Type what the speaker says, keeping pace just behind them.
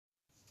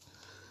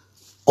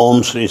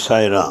Om Sri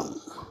Sai Ram.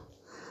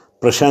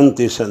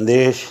 Prashanti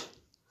Sandesh,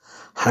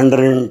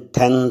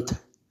 110th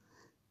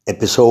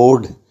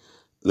episode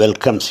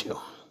welcomes you.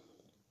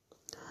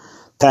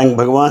 Thank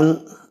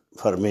Bhagavan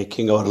for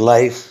making our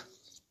life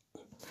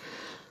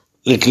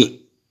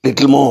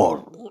little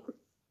more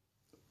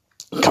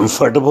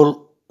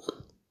comfortable,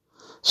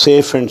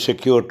 safe and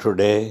secure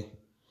today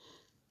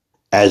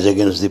as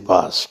against the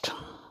past.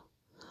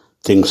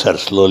 Things are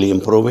slowly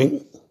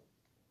improving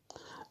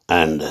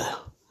and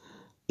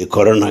the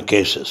corona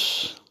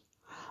cases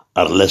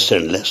are less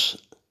and less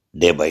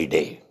day by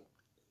day.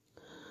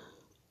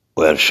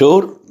 We are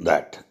sure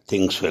that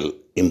things will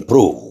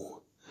improve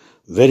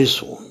very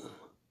soon.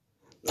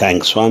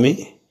 Thank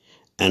Swami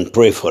and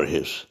pray for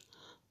his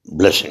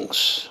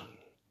blessings.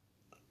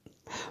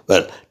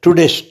 Well,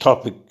 today's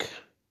topic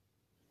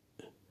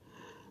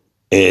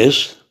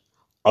is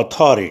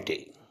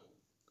authority.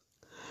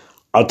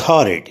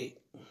 Authority.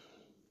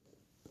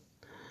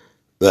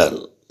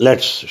 Well,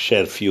 let's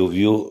share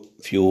few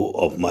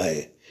of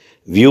my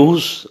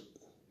views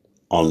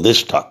on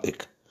this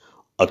topic,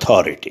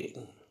 authority.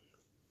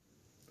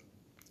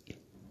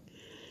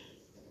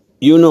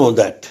 You know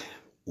that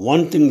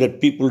one thing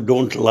that people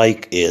don't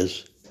like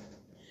is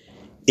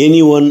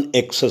anyone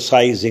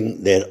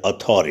exercising their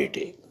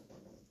authority,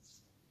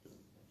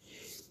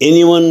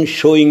 anyone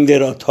showing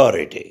their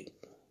authority.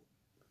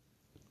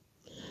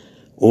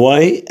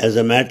 Why? As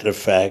a matter of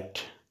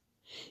fact,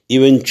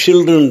 even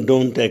children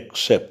don't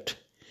accept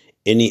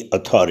any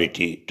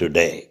authority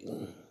today.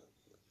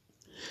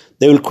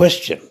 They will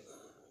question.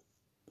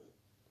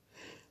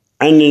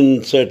 And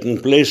in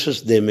certain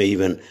places, they may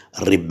even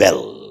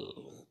rebel.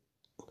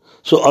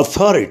 So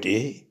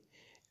authority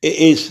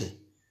is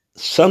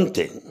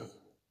something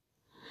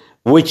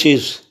which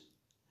is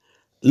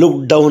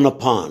looked down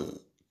upon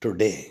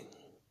today.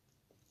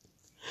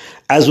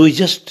 As we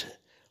just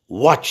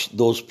watch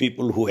those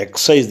people who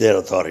exercise their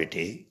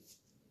authority,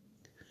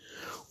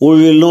 we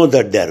will know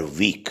that they are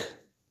weak,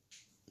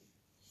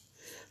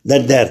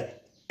 that they are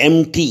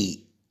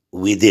empty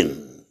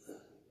within,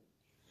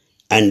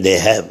 and they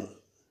have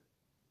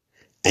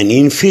an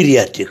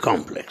inferiority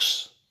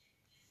complex.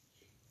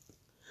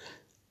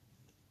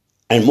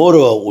 And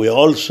moreover, we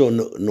also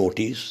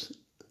notice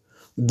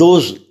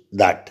those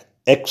that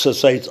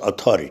exercise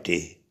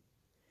authority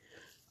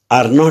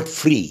are not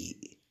free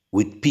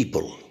with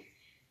people.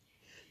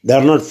 They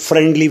are not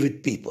friendly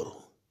with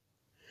people.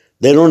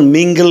 They don't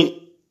mingle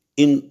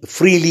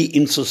freely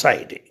in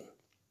society.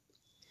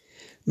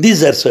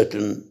 These are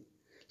certain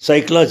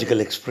psychological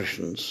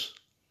expressions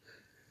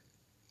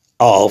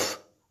of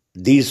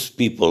these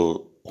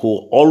people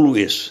who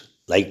always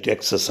like to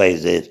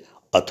exercise their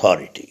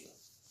authority.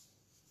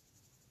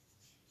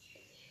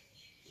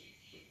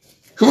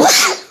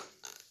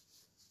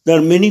 There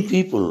are many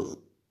people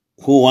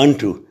who want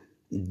to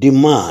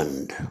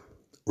demand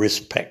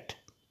respect.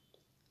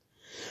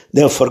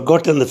 They have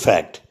forgotten the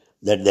fact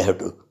that they have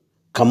to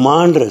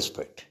command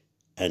respect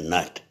and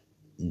not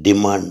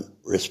demand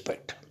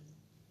respect.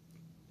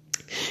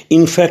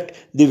 In fact,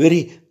 the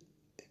very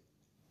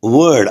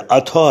word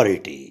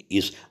authority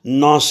is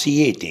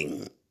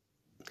nauseating.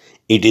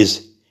 It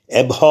is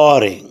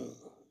abhorring.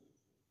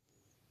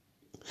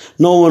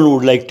 No one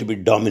would like to be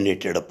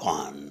dominated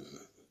upon.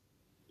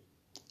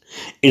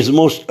 It is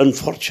most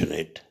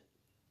unfortunate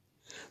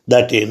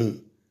that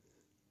in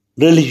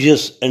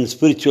religious and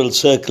spiritual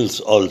circles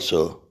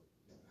also,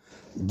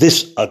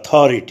 this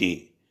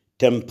authority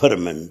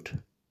temperament,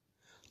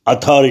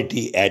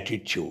 authority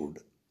attitude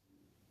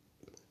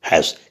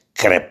has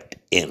crept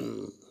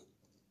in.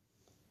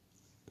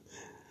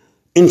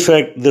 In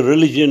fact, the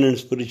religion and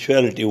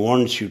spirituality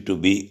wants you to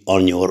be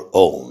on your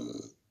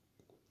own.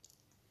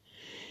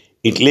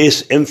 It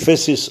lays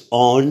emphasis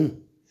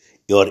on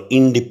your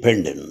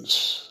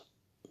independence.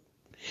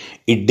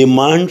 It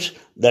demands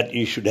that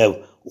you should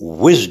have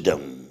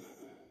wisdom.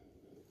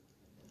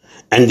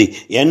 And the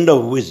end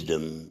of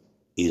wisdom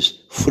is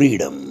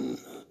freedom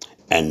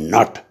and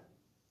not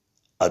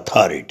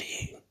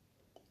authority.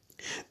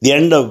 The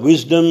end of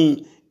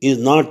wisdom is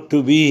not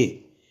to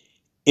be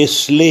a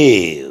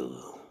slave.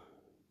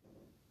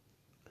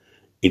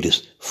 It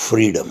is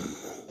freedom.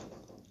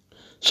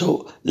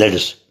 So let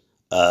us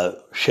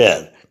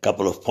share a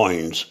couple of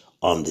points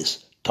on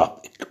this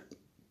topic.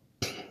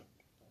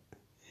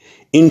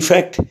 In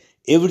fact,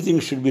 everything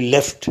should be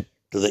left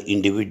to the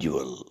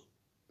individual.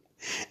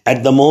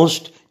 At the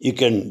most, you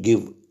can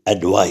give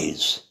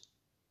advice,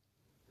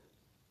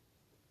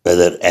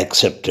 whether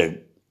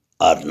accepted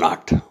or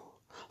not,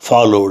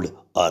 followed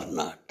or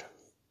not.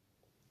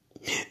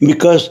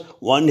 Because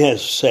one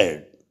has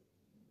said,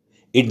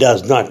 it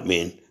does not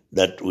mean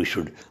that we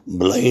should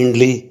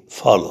blindly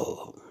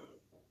follow.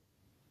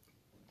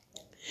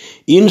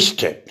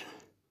 Instead,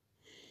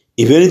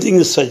 if anything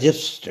is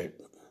suggested,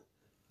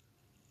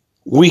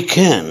 we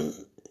can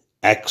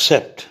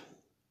accept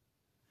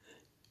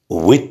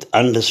with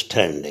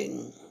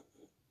understanding,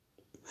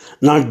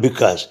 not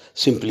because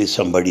simply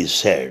somebody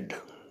said.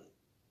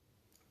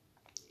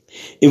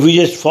 If we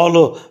just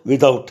follow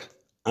without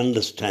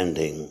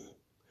understanding,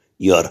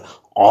 you are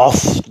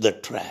off the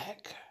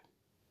track.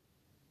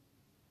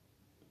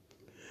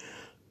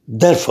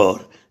 Therefore,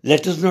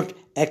 let us not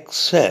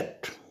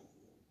accept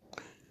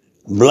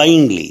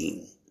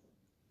blindly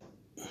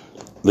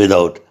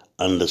without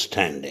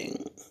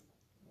understanding.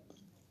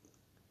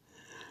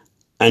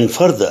 And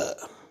further,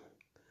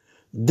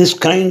 this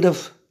kind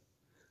of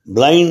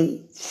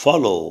blind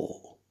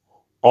follow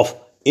of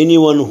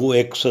anyone who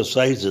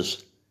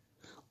exercises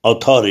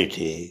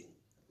authority,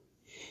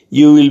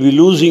 you will be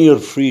losing your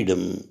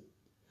freedom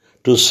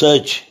to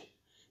search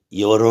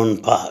your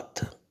own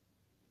path.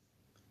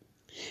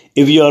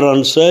 If you are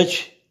on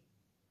search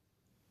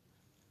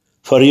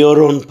for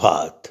your own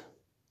path,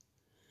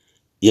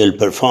 your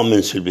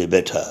performance will be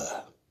better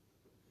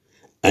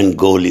and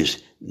goal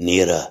is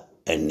nearer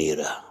and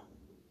nearer.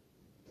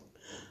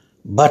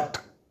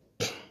 But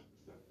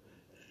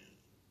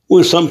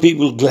will some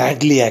people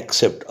gladly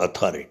accept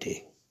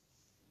authority?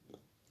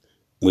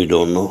 We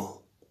don't know.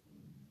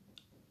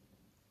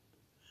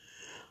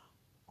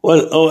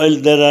 Well,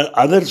 there are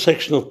other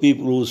section of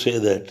people who say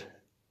that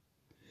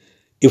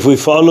if we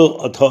follow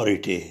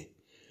authority,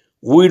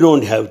 we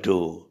don't have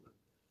to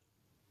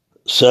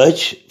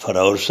search for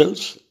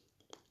ourselves,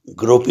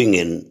 groping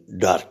in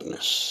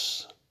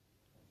darkness.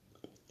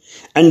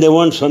 And they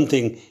want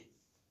something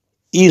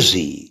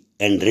easy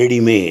and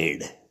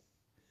ready-made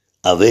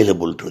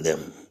available to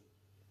them.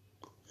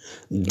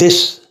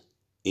 This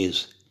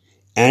is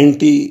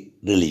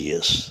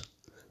anti-religious,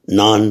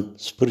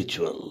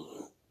 non-spiritual.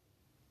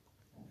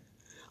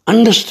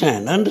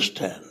 Understand.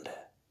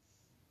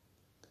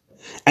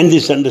 And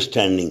this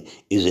understanding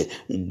is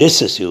a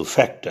decisive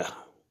factor.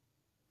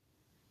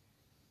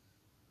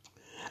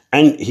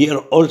 And here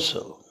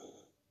also,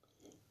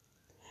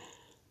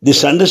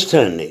 this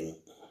understanding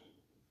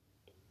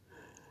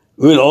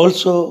will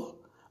also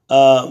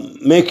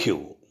make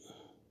you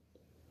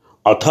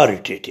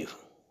authoritative.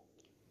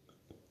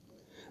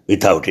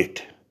 Without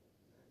it,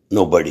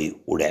 nobody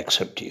would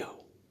accept you.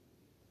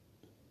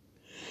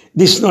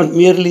 This is not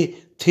merely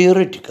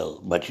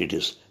theoretical, but it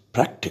is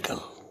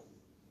practical.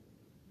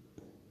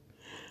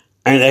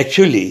 And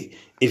actually,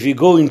 if you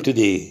go into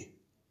the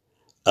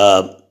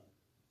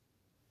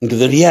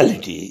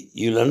reality,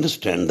 you'll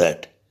understand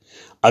that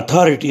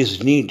authority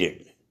is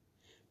needed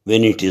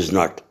when it is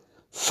not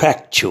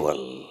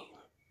factual.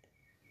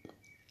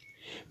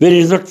 When it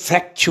is not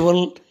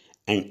factual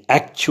and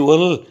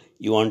actual,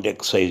 you want to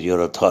exercise your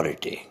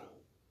authority.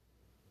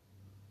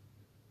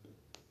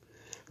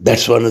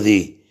 That's one of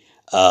the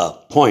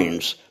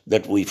points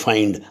that we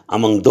find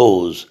among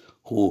those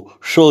who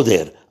show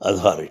their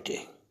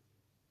authority.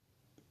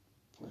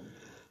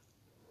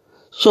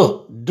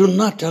 So, do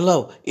not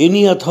allow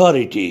any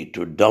authority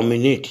to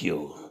dominate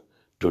you,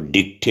 to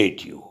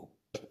dictate you.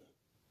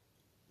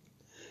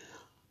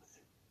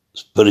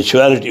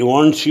 Spirituality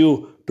wants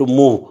you to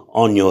move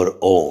on your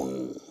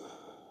own.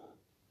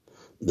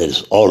 There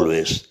is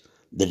always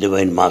the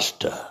Divine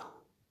Master,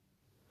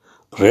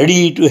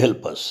 ready to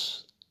help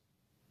us,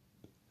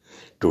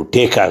 to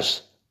take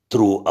us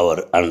through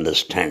our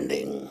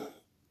understanding.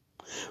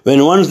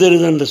 When once there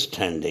is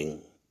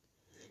understanding,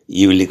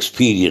 you will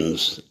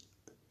experience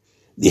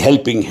the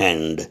helping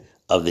hand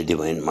of the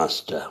Divine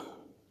Master.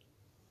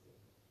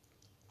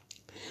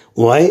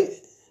 Why?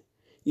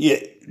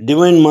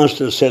 Divine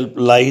Master's help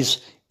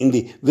lies in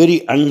the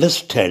very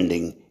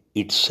understanding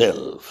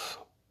itself.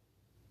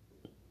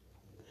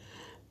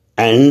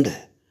 And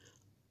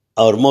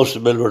our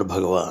most beloved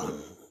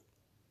Bhagavan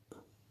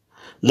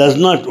does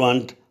not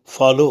want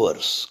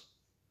followers.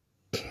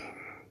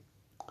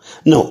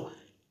 No,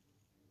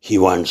 he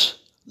wants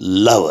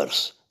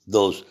lovers,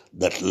 those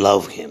that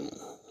love him.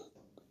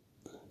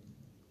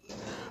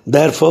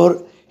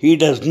 Therefore, he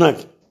does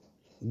not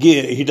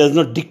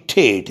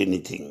dictate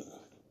anything.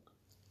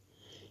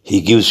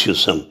 He gives you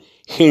some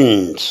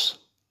hints,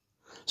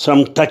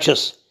 some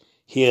touches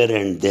here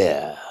and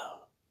there,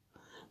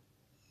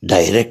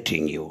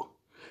 directing you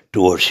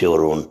towards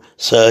your own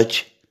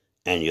search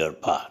and your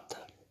path.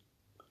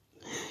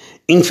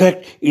 In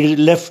fact, it is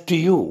left to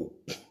you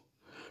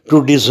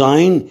to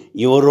design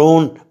your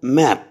own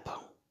map.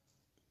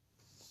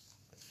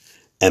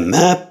 A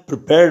map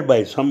prepared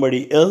by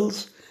somebody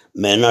else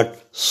may not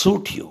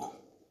suit you.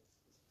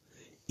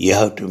 You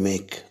have to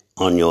make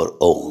on your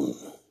own.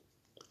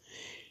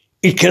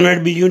 It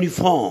cannot be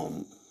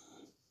uniform,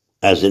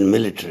 as in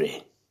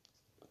military.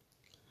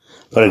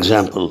 For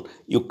example,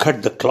 you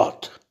cut the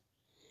cloth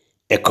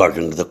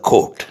according to the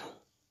coat.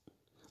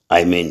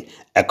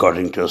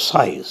 According to your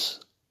size.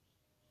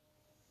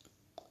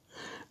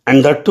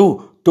 And that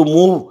too, to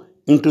move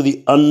into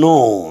the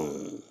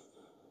unknown.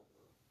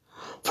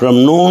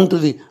 From known to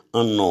the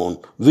unknown,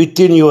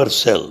 within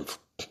yourself.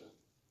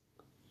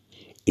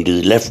 It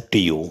is left to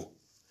you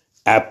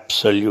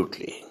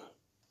absolutely.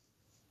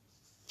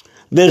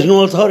 There is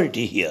no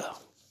authority here.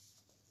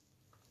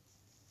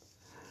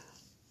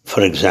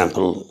 For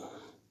example,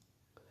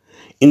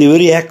 in the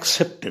very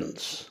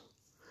acceptance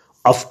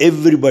of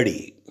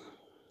everybody,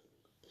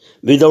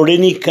 without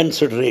any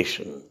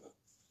consideration,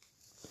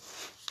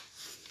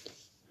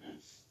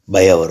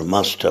 by our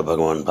Master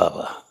Bhagavan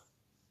Baba.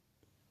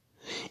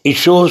 It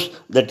shows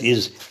that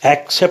his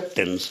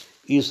acceptance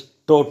is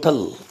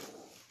total,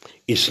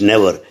 is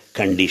never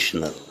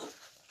conditional.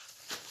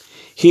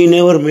 He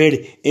never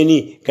made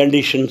any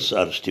conditions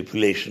or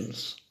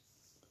stipulations,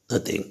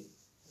 nothing.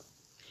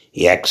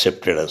 He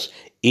accepted us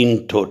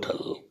in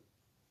total.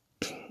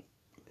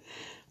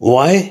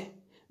 Why?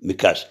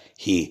 Because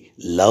he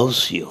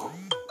loves you.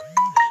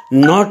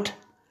 Not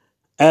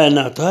an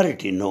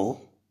authority,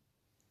 no.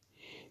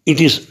 It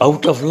is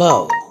out of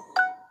love.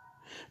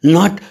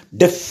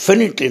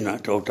 Definitely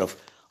not out of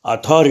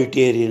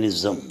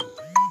authoritarianism.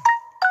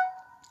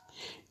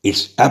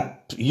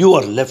 You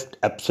are left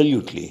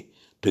absolutely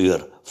to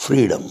your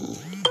freedom.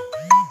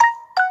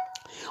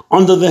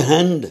 On the other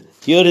hand,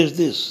 here is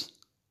this.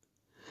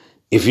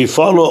 If you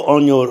follow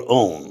on your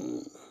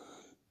own,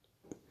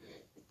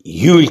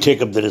 you will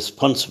take up the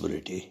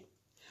responsibility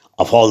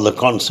of all the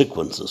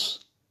consequences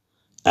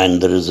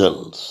and the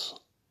results.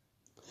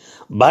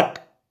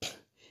 But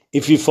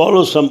if you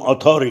follow some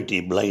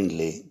authority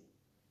blindly,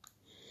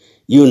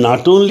 you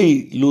not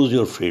only lose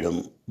your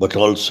freedom, but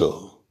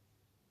also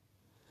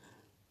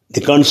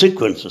the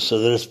consequences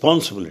of the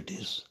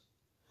responsibilities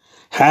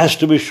has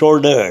to be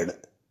shouldered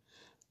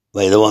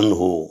by the one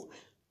who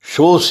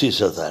shows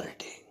his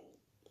authority.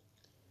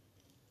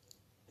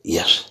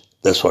 Yes,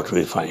 that's what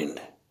we find.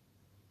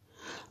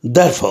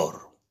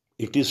 Therefore,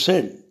 it is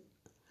said,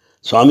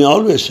 Swami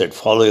always said,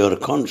 follow your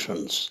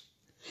conscience.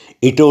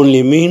 It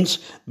only means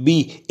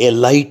be a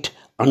light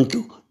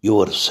unto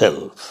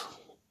yourself.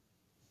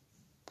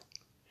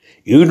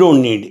 You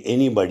don't need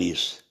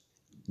anybody's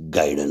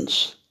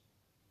guidance.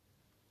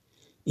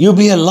 You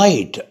be a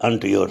light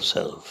unto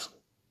yourself.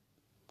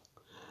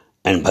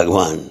 And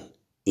Bhagavan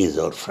is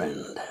our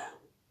friend.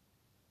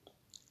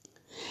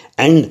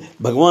 And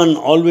Bhagavan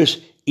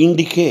always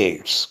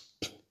indicates.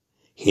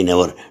 He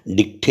never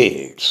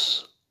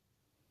dictates.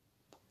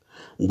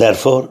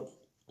 Therefore,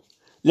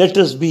 let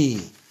us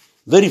be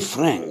very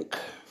frank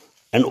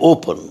and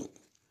open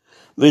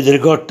with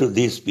regard to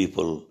these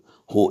people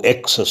who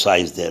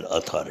exercise their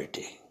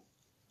authority.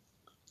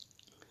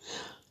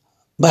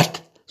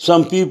 But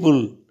some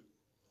people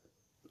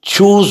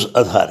choose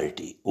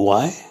authority.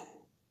 Why?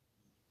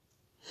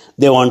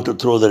 They want to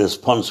throw the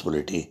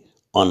responsibility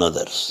on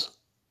others.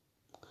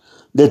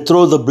 They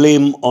throw the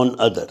blame on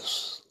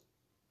others.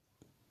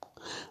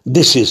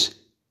 This is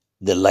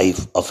the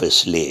life of a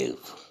slave.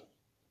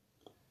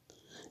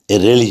 A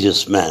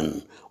religious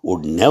man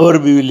would never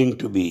be willing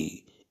to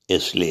be a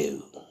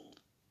slave.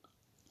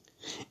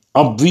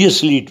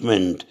 Obviously, it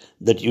meant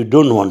that you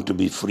don't want to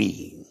be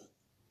free,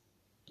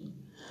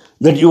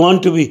 that you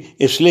want to be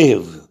a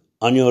slave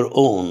on your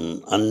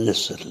own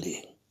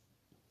unnecessarily.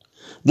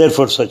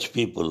 Therefore, such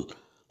people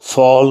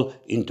fall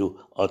into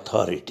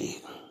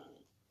authority.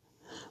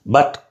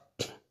 But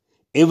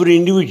every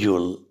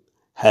individual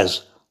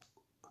has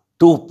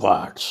two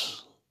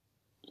parts.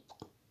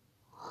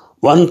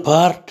 One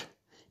part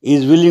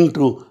is willing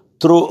to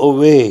throw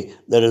away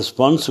the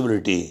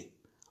responsibility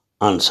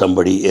on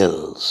somebody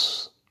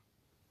else.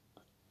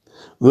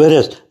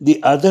 Whereas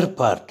the other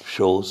part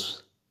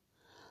shows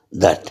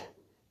that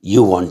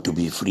you want to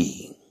be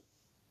free.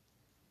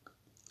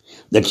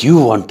 That you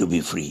want to be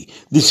free.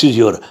 This is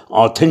your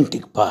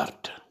authentic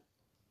part.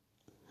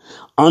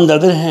 On the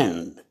other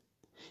hand,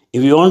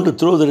 if you want to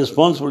throw the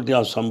responsibility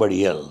on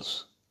somebody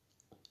else,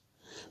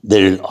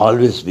 there will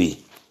always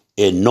be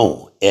a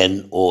no,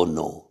 N-O,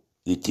 no,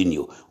 within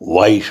you.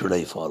 Why should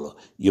I follow?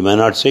 You may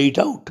not say it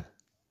out,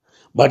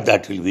 but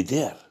that will be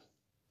there.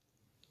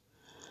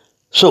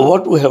 So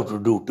what we have to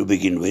do to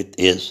begin with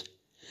is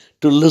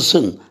to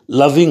listen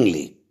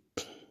lovingly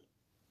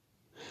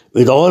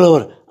with all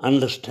our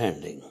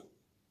understanding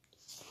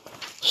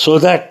so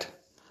that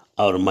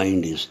our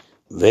mind is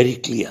very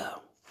clear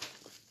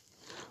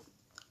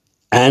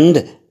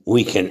and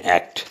we can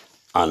act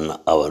on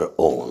our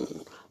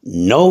own.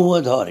 No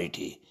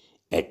authority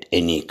at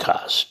any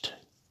cost.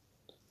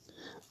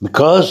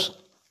 Because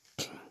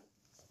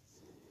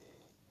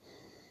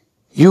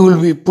you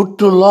will be put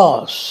to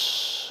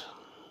loss.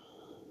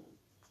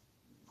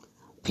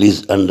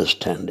 Please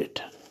understand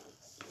it.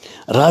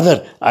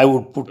 Rather, I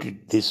would put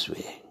it this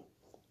way.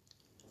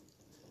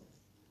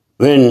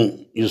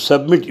 When you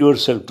submit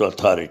yourself to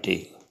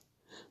authority,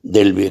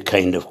 there will be a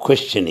kind of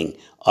questioning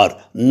or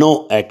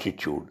no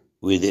attitude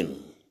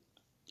within.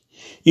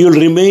 You will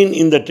remain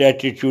in that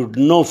attitude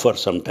no for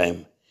some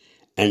time,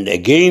 and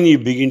again you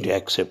begin to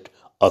accept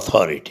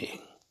authority.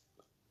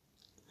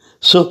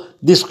 So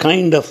this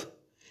kind of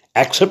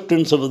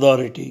acceptance of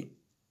authority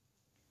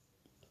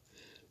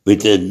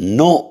with a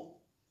no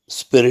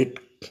spirit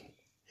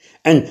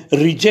and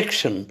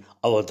rejection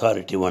of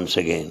authority once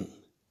again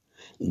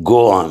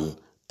go on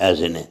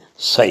as in a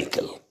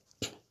cycle.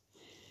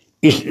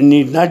 It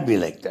need not be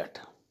like that.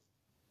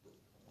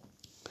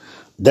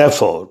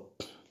 Therefore,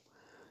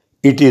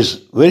 it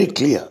is very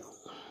clear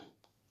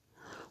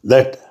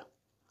that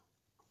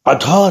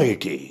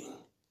authority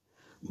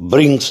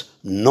brings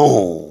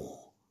no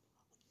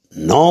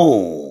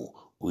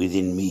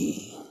within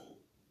me.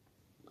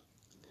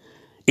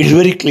 It's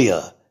very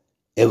clear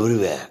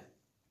everywhere.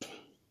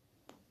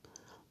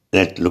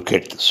 Let's look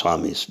at the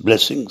Swami's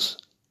blessings,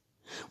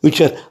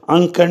 which are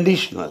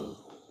unconditional.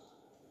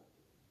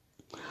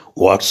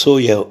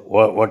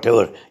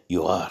 Whatever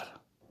you are,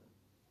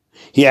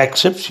 He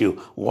accepts you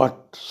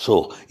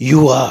whatso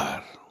you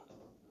are,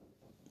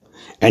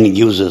 and He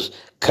gives us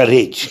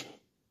courage.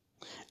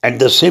 At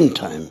the same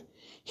time,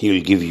 He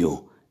will give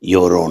you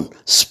your own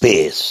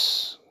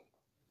space,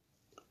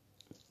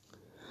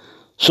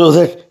 so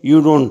that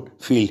you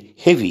don't feel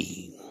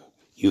heavy,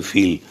 you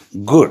feel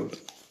good.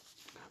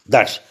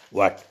 That's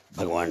what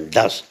Bhagavan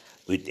does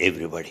with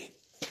everybody.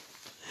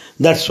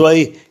 That's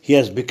why He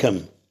has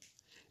become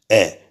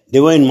a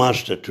divine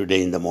master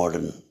today in the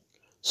modern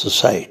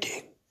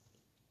society.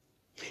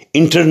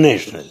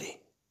 Internationally.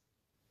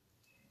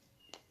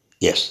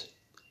 Yes.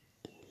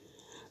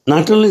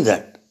 Not only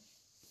that,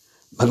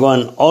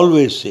 Bhagavan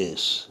always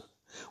says,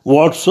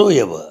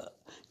 whatsoever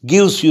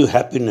gives you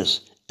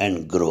happiness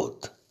and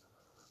growth,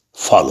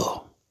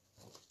 follow.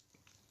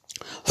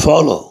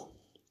 Follow.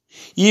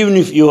 Even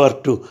if you are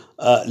to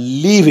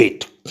leave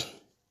it,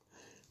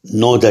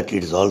 know that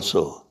it is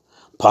also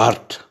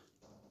part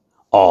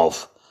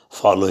of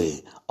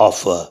following,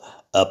 of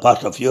a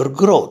part of your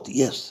growth.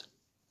 Yes.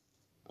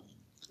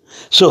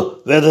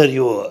 So whether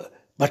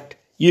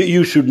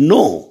you should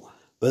know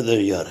whether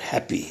you are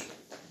happy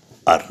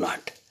or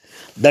not.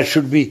 That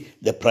should be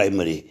the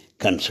primary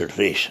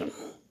consideration.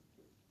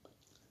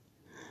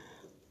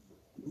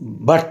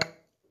 But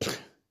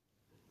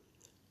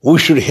we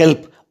should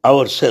help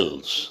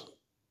ourselves.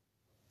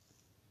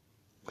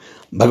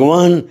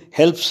 Bhagavan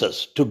helps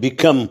us to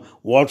become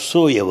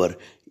whatsoever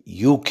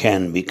you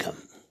can become.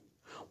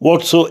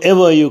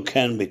 Whatsoever you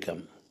can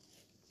become.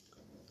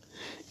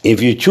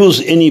 If you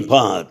choose any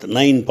path,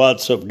 9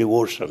 paths of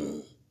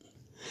devotion,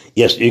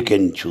 yes, you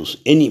can choose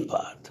any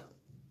path.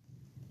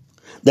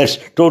 That's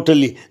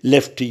totally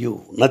left to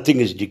you. Nothing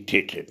is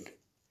dictated.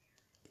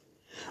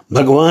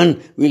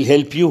 Bhagavan will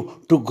help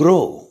you to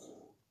grow.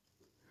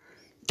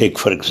 Take,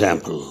 for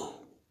example,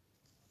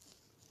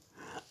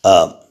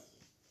 a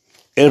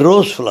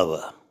rose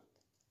flower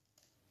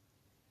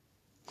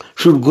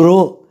should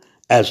grow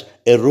as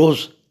a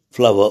rose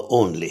flower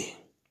only.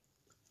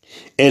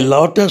 A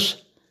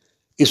lotus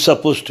is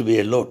supposed to be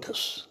a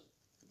lotus.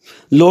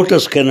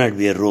 Lotus cannot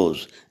be a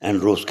rose,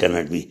 and rose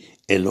cannot be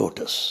a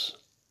lotus.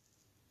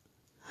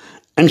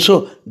 And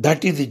so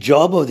that is the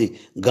job of the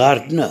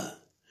gardener,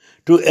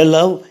 to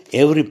allow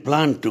every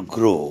plant to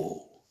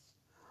grow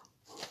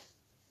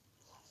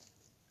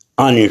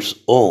on its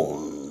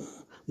own.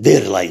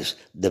 There lies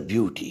the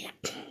beauty,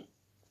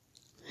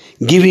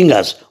 giving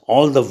us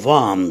all the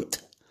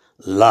warmth,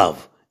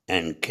 love,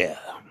 and care.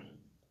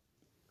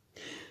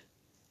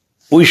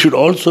 We should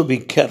also be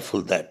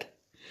careful that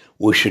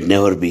we should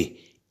never be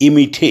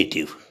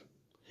imitative.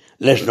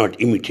 Let's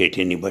not imitate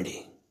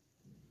anybody.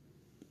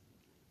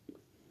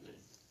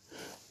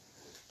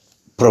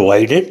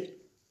 Provided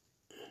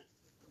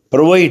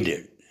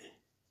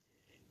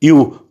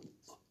you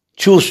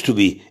choose to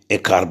be a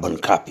carbon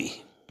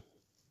copy.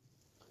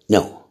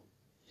 No.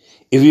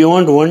 If you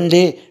want one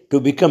day to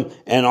become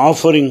an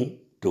offering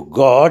to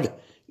God,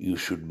 you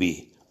should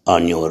be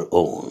on your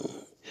own.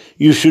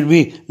 You should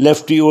be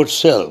left to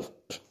yourself,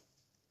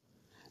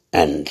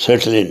 and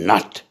certainly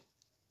not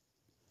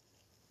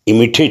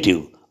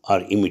imitative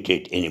or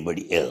imitate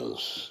anybody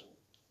else.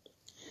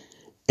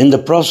 In the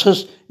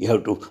process, you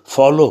have to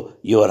follow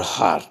your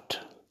heart.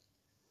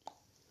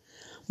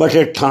 But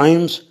at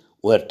times,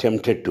 we are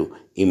tempted to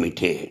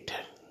imitate.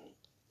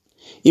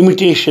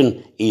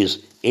 Imitation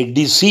is a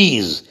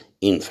disease,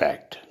 in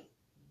fact.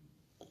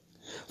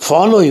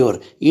 Follow your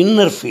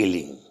inner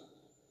feeling.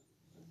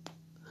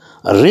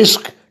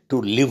 Risk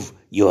to live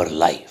your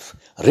life.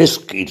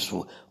 Risk it's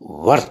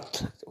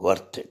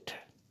worth it.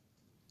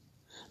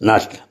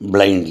 Not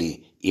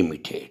blindly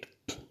imitate.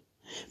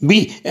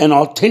 Be an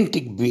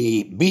authentic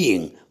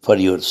being for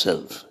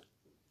yourself.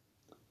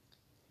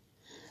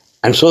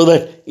 And so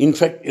that, in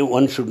fact,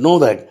 one should know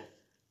that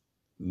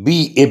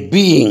be a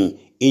being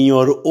in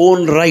your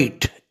own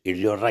right. It's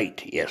your right,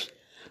 yes.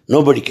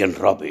 Nobody can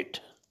rob it.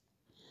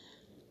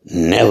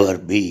 Never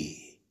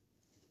be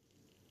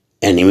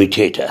an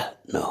imitator,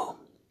 no.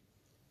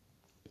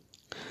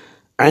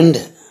 And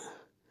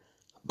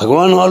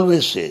Bhagavan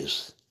always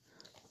says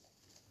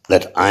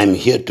that I am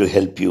here to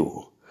help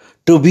you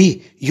to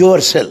be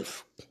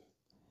yourself.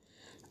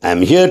 I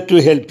am here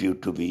to help you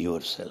to be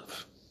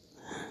yourself.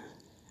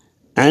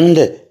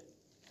 And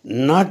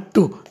not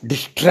to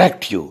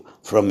distract you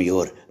from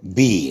your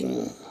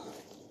being.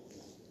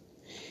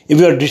 If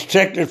you are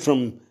distracted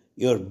from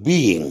your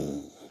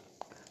being,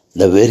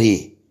 the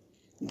very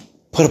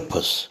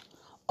purpose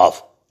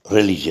of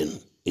religion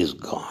is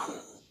gone.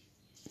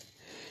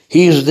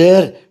 He is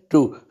there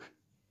to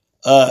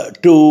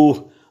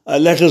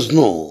let us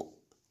know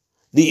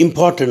the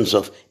importance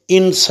of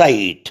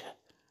insight.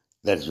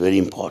 That's very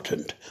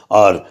important.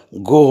 Or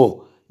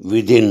go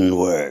within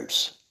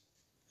words.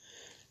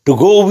 To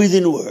go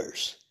within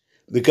words,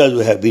 because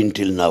we have been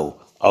till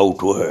now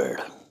outward.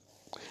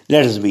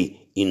 Let us be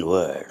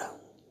inward.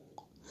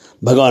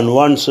 Bhagavan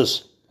wants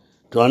us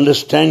to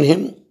understand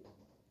Him,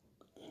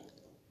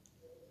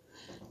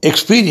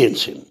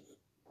 experience Him,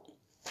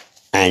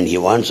 and He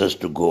wants us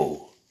to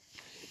go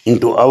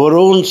into our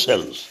own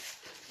selves,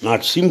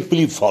 not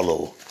simply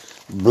follow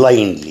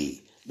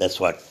blindly. That's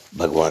what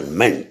Bhagavan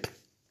meant.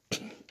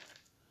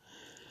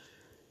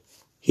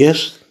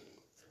 Yes,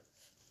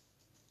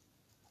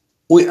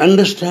 we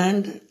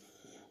understand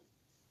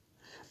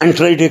and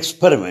try to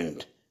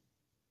experiment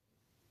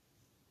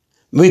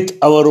with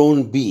our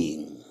own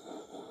being.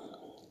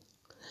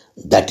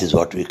 That is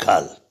what we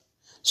call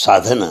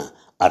sadhana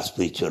or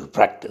spiritual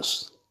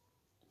practice.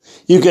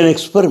 You can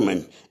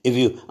experiment if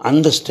you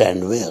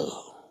understand well.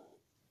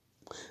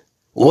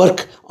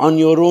 Work on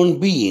your own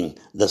being,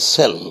 the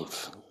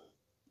self.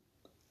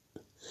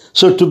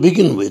 So to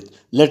begin with,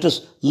 let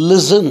us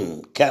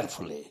listen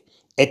carefully,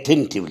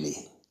 attentively,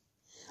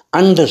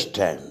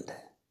 understand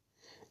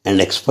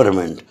and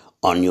experiment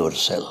on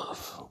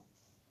yourself.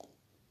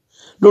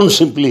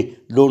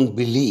 Don't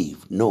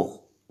believe,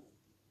 no.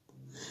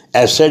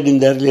 As said in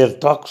the earlier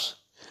talks,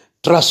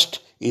 trust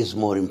is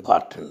more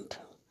important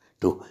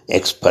to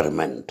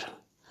experiment,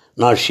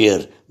 not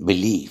sheer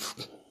belief.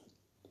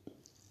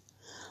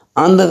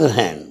 On the other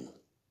hand,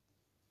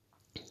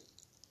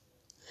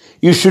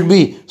 you should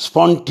be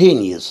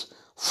spontaneous,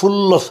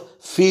 full of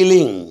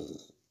feeling.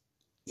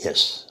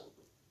 Yes.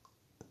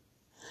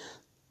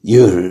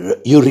 You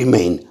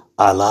remain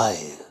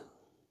alive.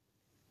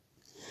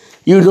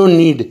 You don't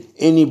need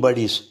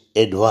anybody's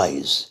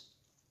advice.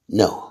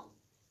 No.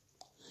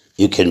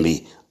 You can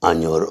be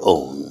on your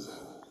own.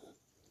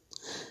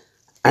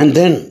 And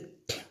then,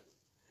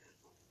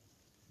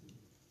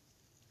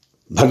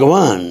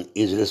 Bhagavan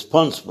is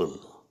responsible.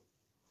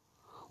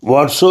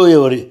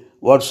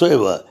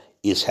 Whatsoever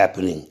is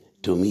happening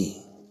to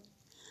me.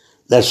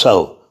 That's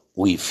how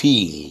we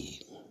feel.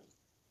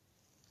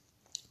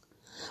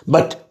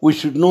 But we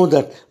should know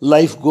that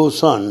life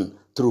goes on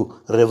through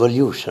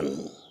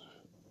revolution.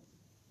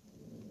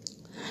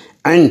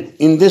 And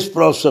in this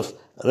process of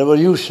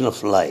revolution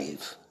of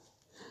life,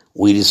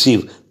 we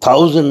receive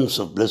thousands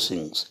of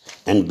blessings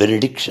and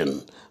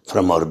benediction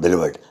from our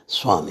beloved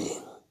Swami.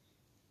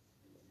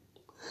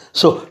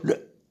 So,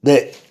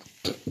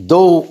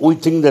 though we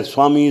think that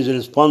Swami is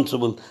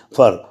responsible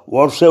for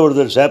whatsoever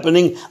that's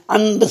happening,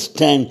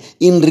 understand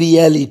in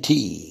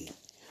reality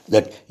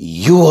that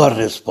you are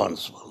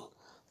responsible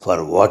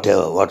for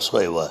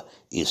whatsoever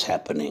is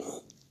happening.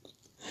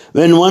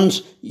 When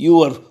once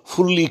you are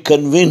fully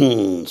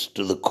convinced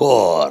to the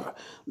core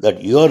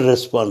that you are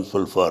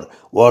responsible for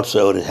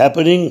whatsoever is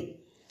happening,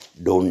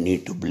 don't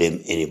need to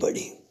blame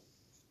anybody.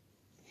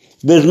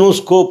 There is no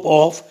scope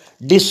of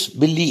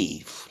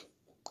disbelief.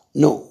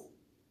 No.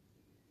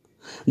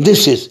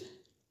 This is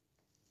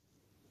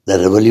the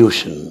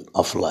revolution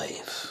of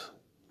life.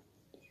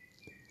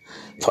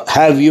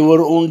 Have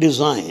your own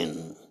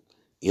design,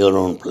 your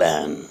own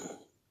plan.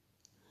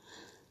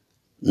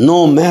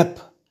 No map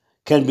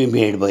can be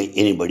made by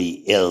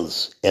anybody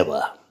else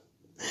ever.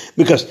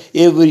 Because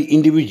every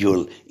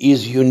individual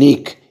is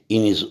unique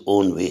in his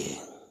own way.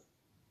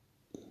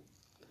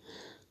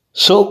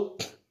 So,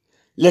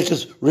 let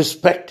us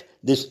respect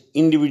this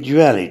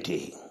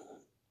individuality.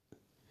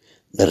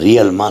 The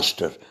real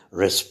master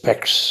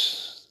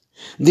respects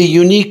the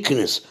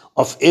uniqueness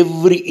of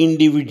every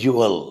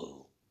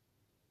individual.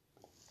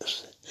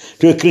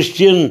 To a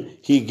Christian,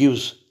 he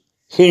gives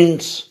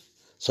hints,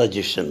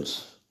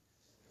 suggestions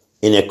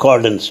in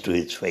accordance to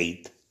his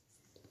faith.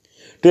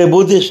 To a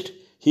Buddhist,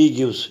 he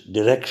gives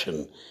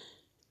direction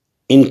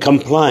in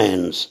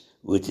compliance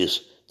with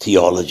his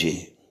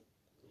theology,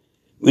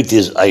 with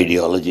his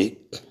ideology.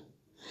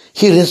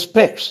 He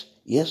respects,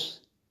 yes.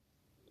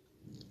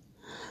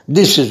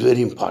 This is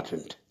very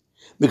important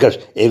because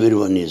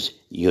everyone is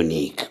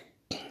unique.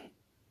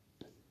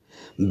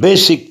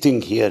 Basic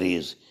thing here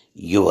is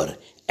your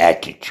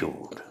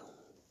attitude.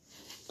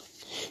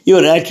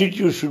 Your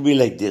attitude should be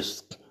like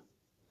this.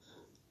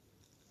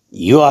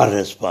 You are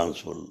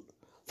responsible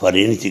for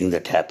anything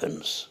that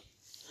happens.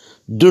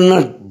 Do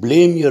not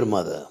blame your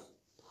mother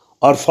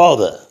or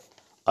father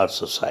or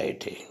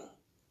society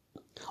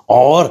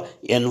or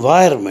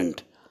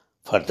environment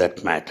for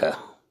that matter.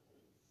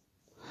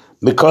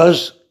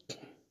 Because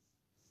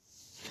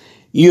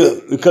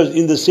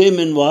in the same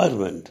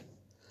environment,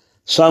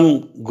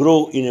 some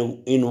grow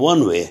in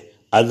one way,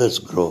 others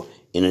grow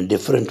in a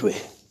different way.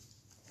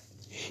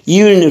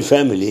 Even in a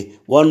family,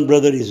 one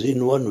brother is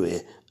in one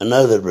way,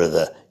 another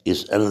brother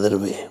is another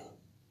way.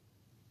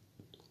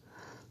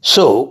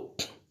 So,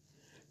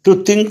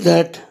 to think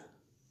that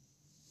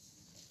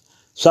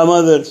some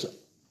others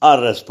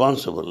are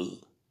responsible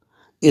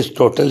is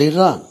totally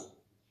wrong.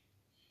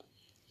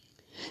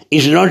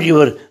 It's not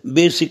your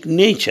basic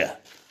nature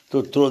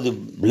to throw the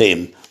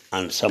blame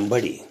on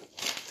somebody.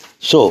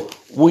 So,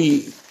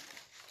 we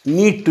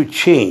need to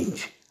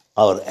change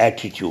our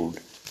attitude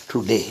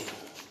today.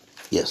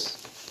 Yes.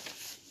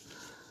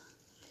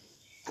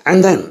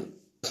 And then,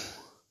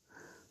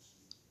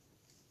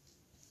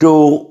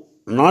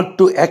 not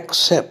to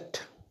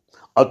accept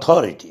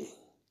authority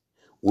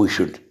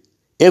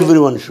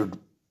everyone should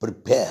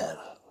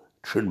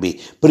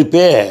be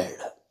prepared.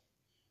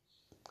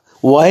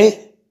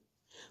 Why?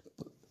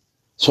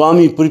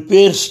 Swami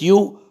prepares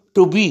you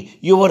to be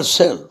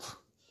yourself.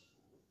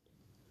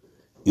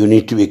 You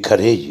need to be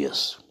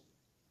courageous.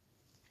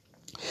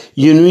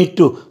 You need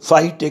to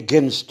fight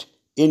against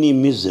any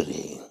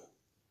misery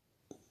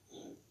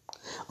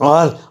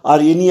or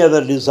any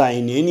other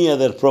design, any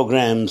other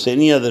programs,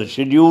 any other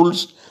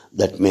schedules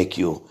that make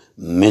you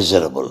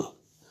miserable.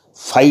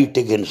 Fight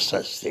against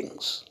such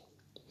things.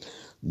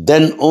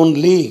 Then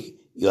only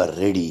you are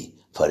ready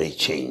for a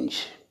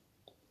change.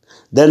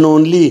 Then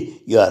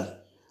only you are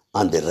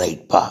on the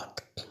right path.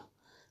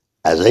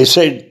 As I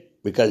said,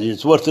 because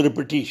it's worth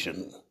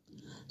repetition,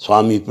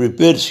 Swami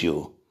prepares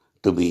you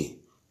to be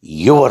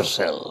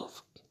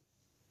yourself.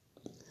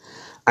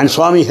 And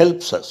Swami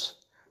helps us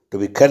to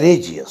be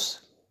courageous,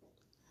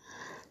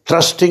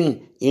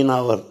 trusting in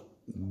our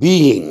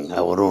being,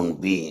 our own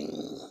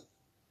being,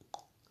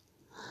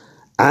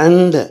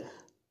 and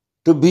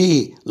to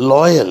be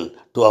loyal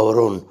to our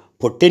own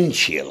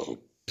potential.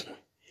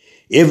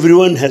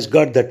 Everyone has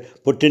got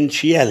that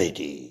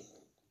potentiality.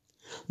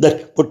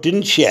 That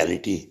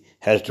potentiality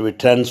has to be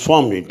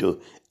transformed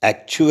into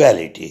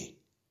actuality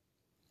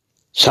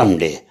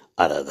someday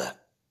or other.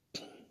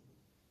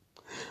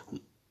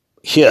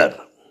 Here,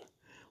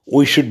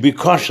 we should be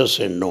cautious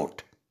and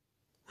note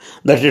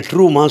that a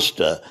true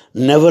master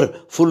never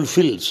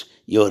fulfills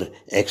your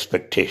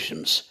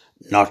expectations.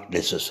 Not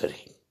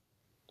necessary.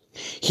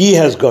 He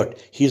has got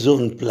his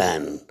own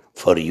plan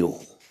for you.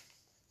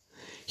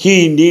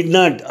 He need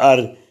not,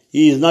 or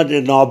he is not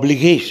an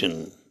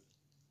obligation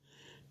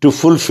to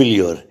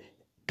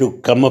to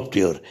come up to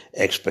your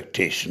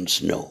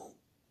expectations. No.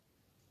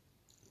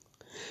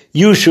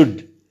 You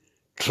should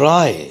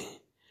try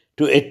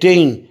to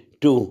attain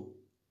to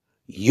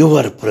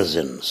your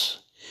presence.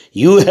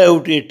 You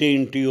have to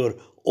attain to your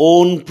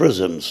own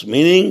presence,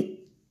 meaning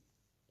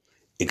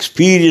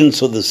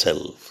experience of the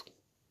self.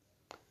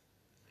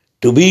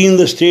 To be in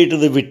the state of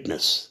the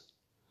witness,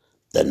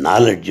 the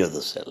knowledge of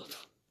the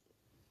self.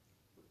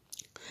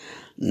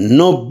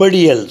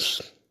 Nobody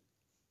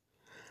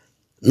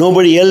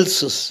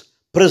else's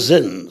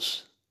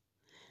presence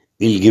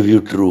will give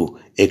you true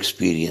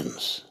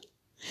experience.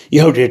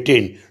 You have to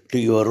attain to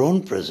your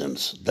own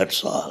presence,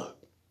 that's all.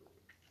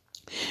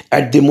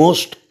 At the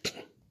most,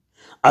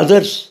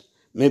 others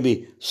may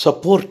be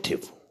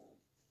supportive.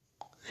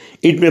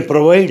 It may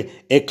provide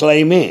a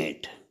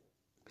climate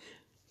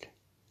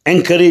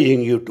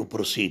encouraging you to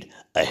proceed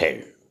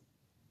ahead.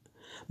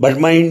 But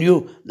mind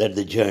you that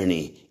the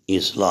journey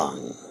is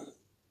long.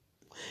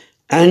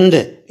 And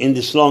in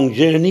this long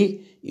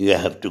journey, you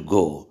have to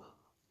go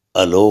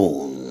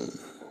alone.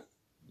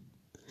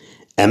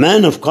 A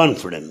man of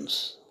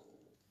confidence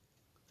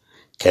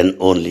can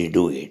only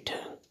do it.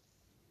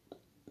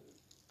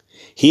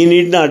 He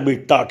need not be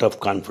taught of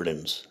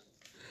confidence.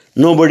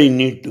 Nobody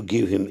need to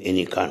give him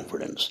any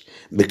confidence,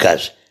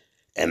 because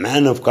a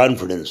man of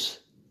confidence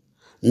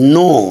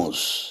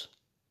knows,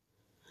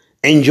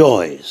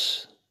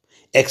 enjoys,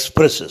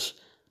 expresses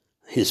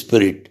his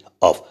spirit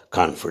of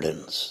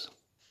confidence.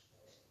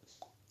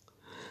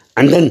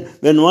 And then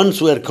when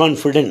once we are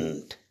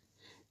confident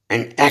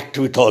and act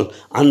with all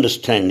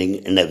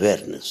understanding and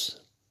awareness,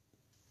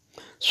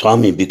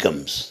 Swami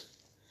becomes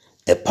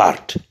a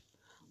part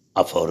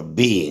of our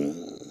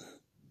being.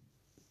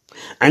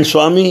 And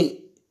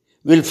Swami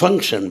will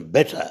function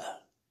better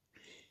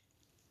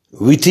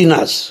within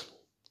us.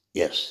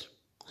 Yes.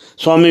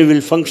 Swami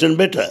will function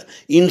better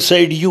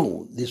inside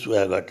you. This we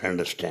have got to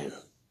understand.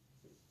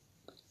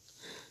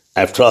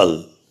 After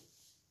all,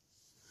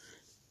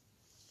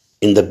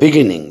 in the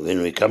beginning,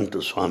 when we come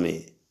to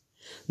Swami,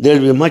 there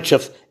will be much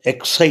of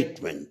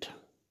excitement,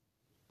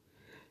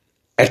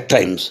 at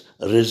times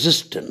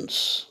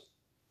resistance.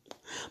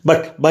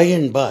 But by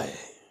and by,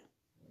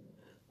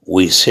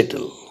 we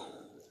settle.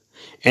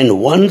 And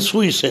once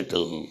we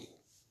settle,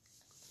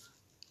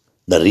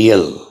 the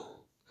real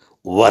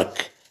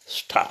work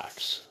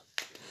starts.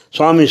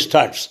 Swami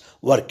starts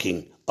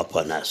working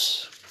upon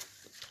us.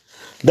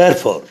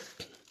 Therefore,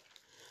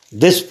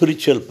 this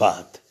spiritual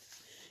path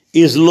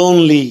is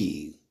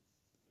lonely,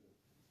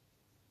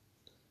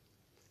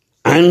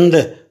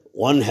 and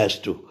one has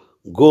to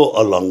go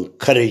along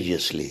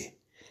courageously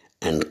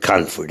and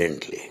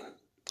confidently,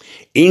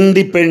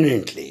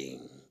 independently,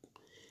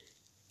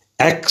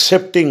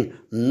 accepting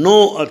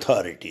no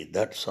authority,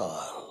 that's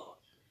all.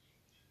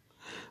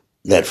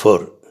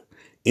 Therefore,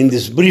 in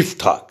this brief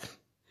talk,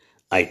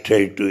 I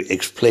tried to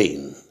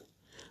explain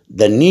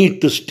the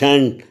need to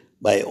stand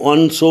by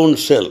one's own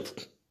self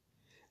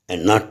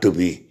and not to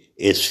be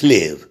a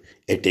slave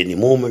at any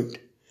moment,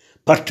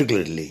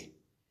 particularly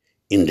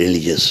in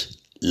religious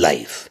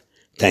life.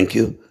 Thank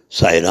you.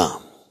 Sai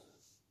Ram.